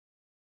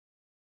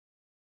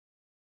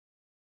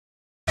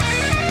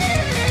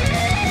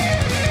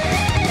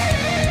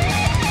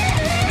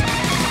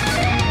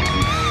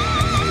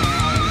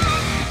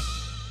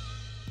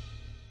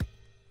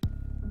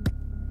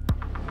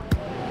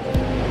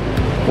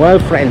Well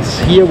friends,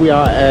 here we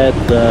are at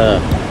the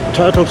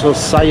Turtle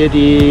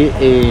Society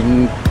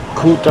in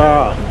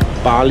Kuta,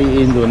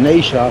 Bali,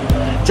 Indonesia.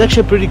 It's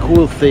actually a pretty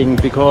cool thing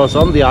because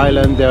on the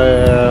island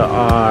there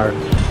are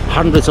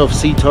hundreds of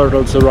sea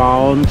turtles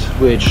around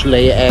which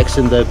lay eggs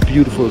in the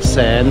beautiful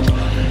sand.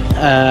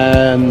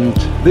 And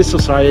this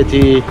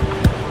society,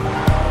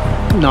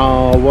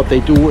 now what they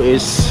do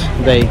is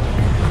they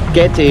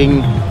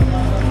getting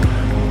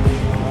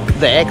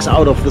the eggs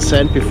out of the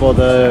sand before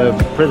the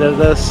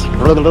predators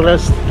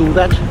do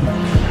that,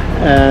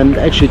 and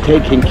actually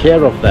taking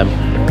care of them.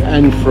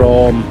 And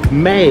from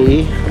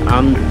May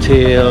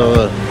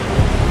until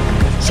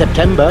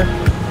September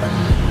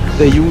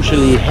they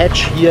usually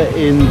hatch here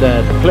in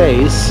that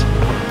place.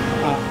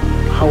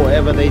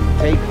 However, they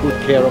take good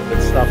care of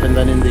that stuff, and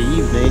then in the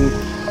evening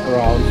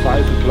around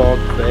 5 o'clock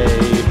they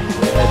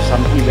have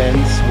some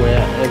events where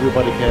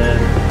everybody can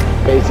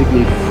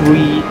basically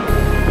free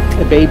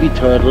a baby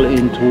turtle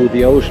into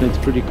the ocean. It's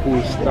pretty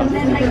cool stuff.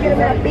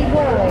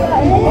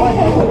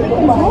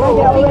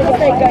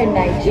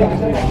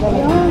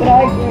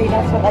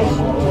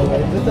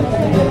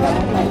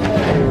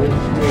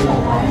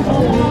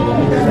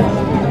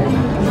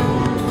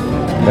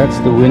 That's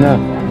the winner.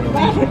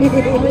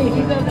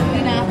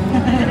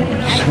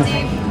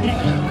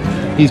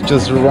 He's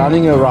just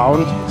running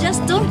around.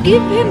 Just don't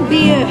give him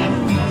beer.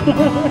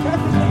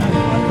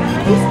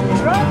 He's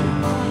drunk.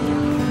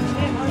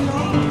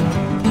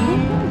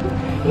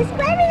 He's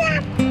climbing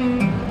up!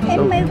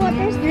 And my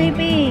water's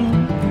dripping!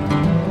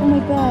 Oh my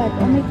god,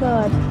 oh my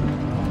god.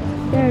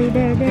 There.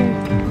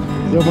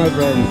 You're my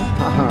friend.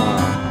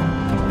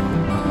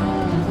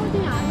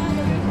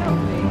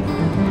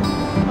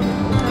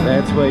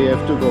 That's where you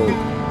have to go.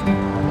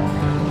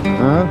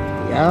 Huh?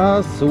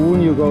 Yeah,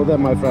 soon you go there,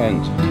 my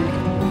friend.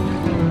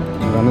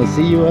 I'm gonna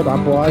see you at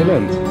Apo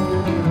Island.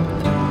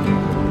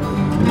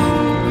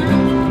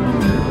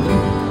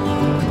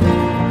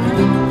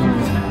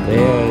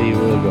 There you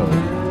will go.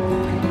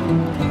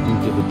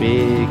 Into the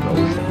big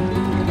ocean.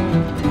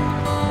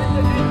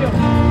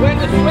 When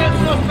the swell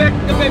goes back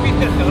the baby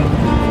turtle,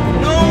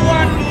 no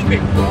one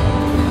moving.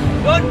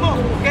 Don't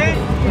move, okay?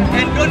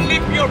 And don't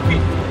lift your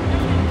feet.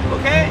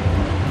 Okay?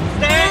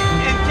 Stay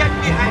and check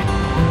behind.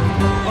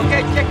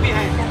 Okay, check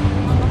behind.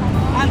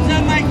 Answer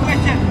my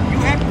question. You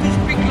have to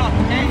speak loud,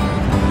 okay?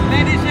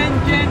 Ladies and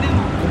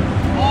gentlemen,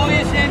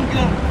 boys and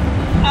girls,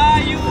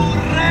 are you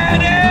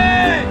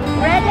ready?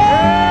 Ready!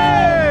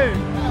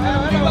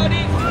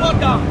 Everybody, slow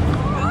down.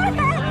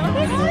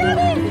 He's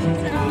ready!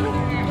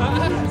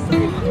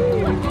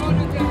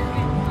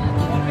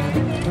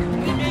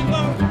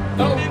 Remember,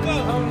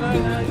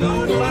 no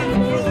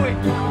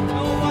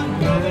one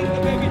throwing the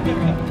baby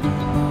turtle.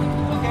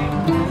 Okay?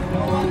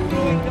 No one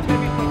throwing the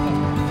baby turtle.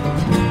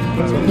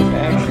 What's on the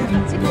back?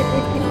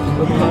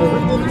 What are you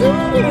doing?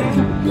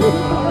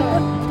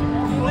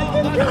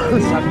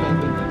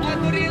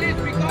 To release,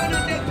 we count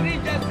until 3,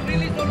 just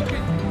release all of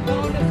it. Go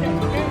on the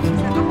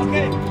shelf,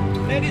 okay? Okay,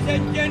 ladies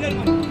and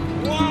gentlemen,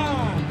 1,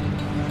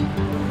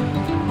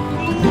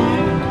 2,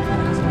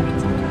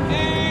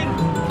 and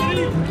 3.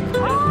 Everybody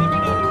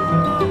go,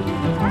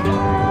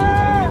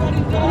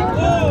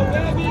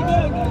 baby, go.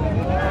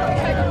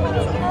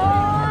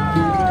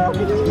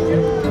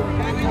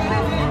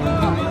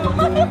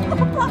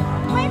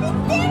 When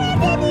it's dinner,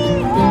 baby!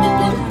 Oh,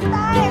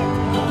 start!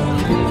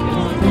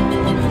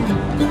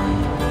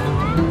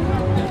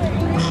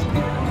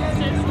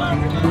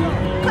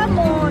 Come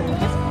on,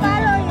 just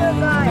follow your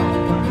guide.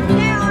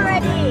 They're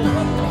already.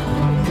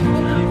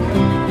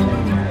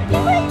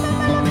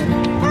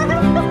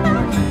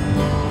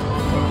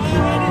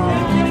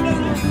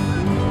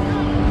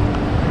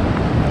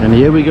 And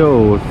here we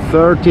go,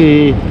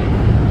 30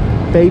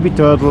 baby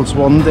turtles,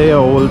 1 day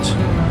old,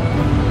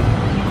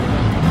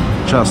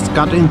 just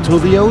got into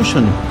the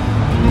ocean.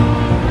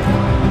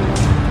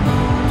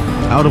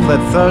 Out of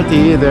that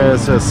 30,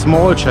 there's a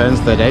small chance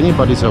that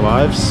anybody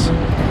survives,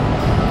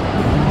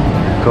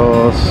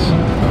 because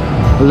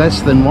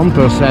less than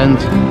 1%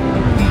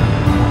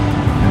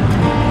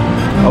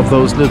 of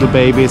those little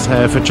babies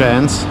have a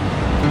chance.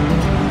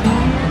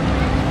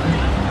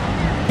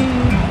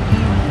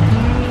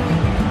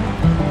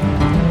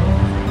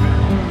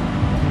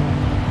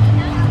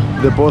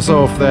 The boss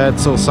of that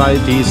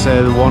society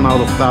said 1 out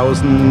of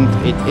 1,000.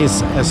 It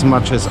is, as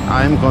much as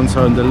I'm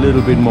concerned, a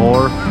little bit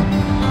more.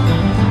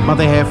 But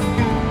they have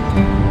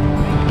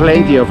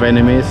plenty of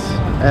enemies,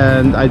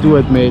 and I do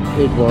admit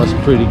it was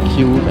pretty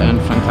cute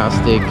and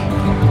fantastic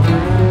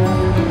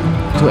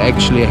to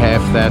actually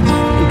have that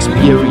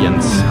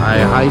experience. I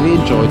highly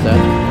enjoyed that,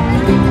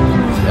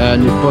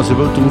 and if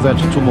possible do that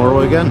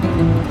tomorrow again.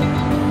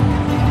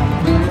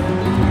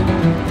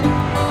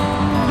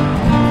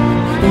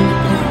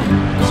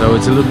 So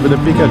it's a little bit a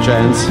bigger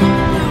chance,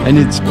 and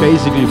it's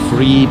basically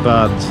free,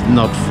 but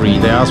not free.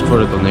 They ask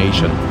for a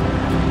donation.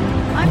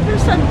 I feel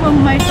sad for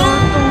my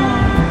turtle.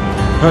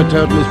 Her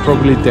turtle is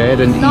probably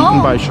dead and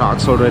eaten by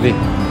sharks already.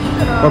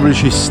 Probably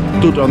she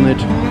stood on it.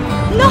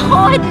 No,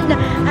 I didn't.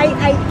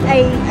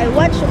 I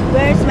watch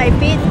where's my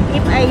feet.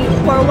 If I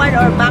forward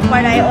or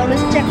backward, I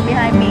always check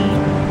behind me.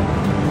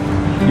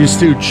 You're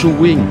still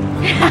chewing.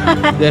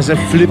 There's a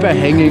flipper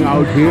hanging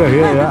out here.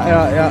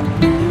 Yeah.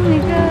 Oh my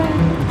god.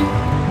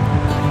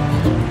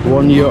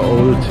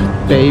 1-year-old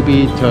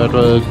baby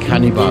turtle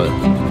cannibal.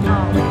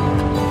 Oh.